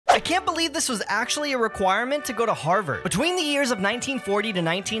I can't believe this was actually a requirement to go to Harvard. Between the years of 1940 to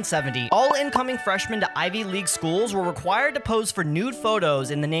 1970, all incoming freshmen to Ivy League schools were required to pose for nude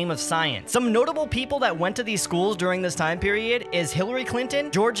photos in the name of science. Some notable people that went to these schools during this time period is Hillary Clinton,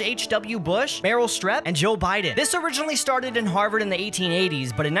 George H.W. Bush, Meryl Streep, and Joe Biden. This originally started in Harvard in the 1880s,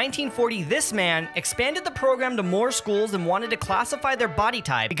 but in 1940, this man expanded the program to more schools and wanted to classify their body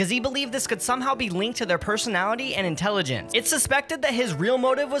type because he believed this could somehow be linked to their personality and intelligence. It's suspected that his real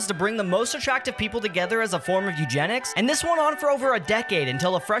motive was to bring the most attractive people together as a form of eugenics, and this went on for over a decade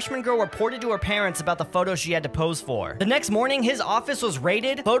until a freshman girl reported to her parents about the photo she had to pose for. The next morning, his office was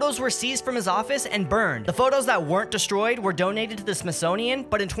raided, photos were seized from his office and burned. The photos that weren't destroyed were donated to the Smithsonian,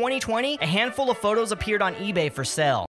 but in 2020, a handful of photos appeared on eBay for sale.